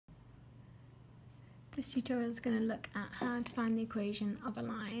This tutorial is going to look at how to find the equation of a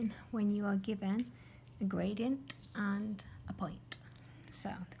line when you are given a gradient and a point. So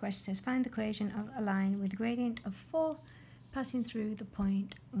the question says find the equation of a line with a gradient of 4 passing through the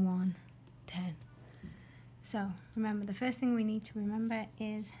point 1, 10. So remember, the first thing we need to remember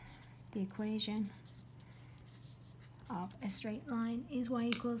is the equation of a straight line is y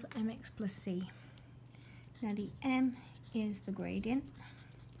equals mx plus c. Now the m is the gradient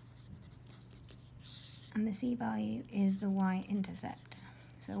and the c value is the y-intercept,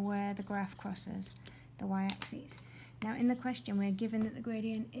 so where the graph crosses the y-axis. Now in the question we're given that the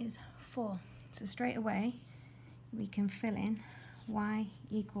gradient is 4, so straight away we can fill in y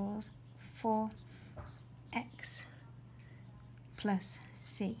equals 4x plus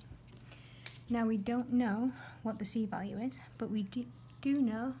c. Now we don't know what the c value is, but we do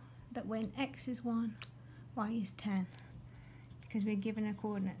know that when x is 1, y is 10, because we're given a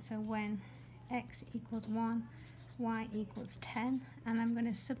coordinate. So when x equals 1, y equals 10, and I'm going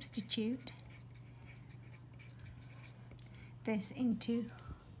to substitute this into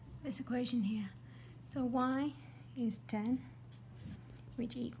this equation here. So y is 10,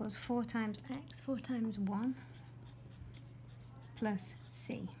 which equals 4 times x, 4 times 1, plus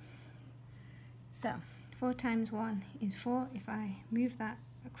c. So 4 times 1 is 4. If I move that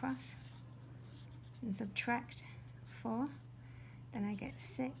across and subtract 4, then I get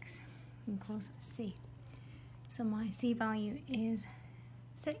 6 equals c. So my c value is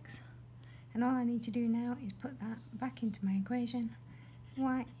 6, and all I need to do now is put that back into my equation.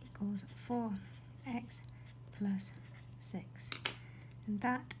 Y equals 4x plus 6, and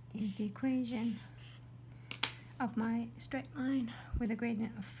that is the equation of my straight line with a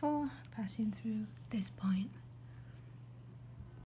gradient of 4 passing through this point.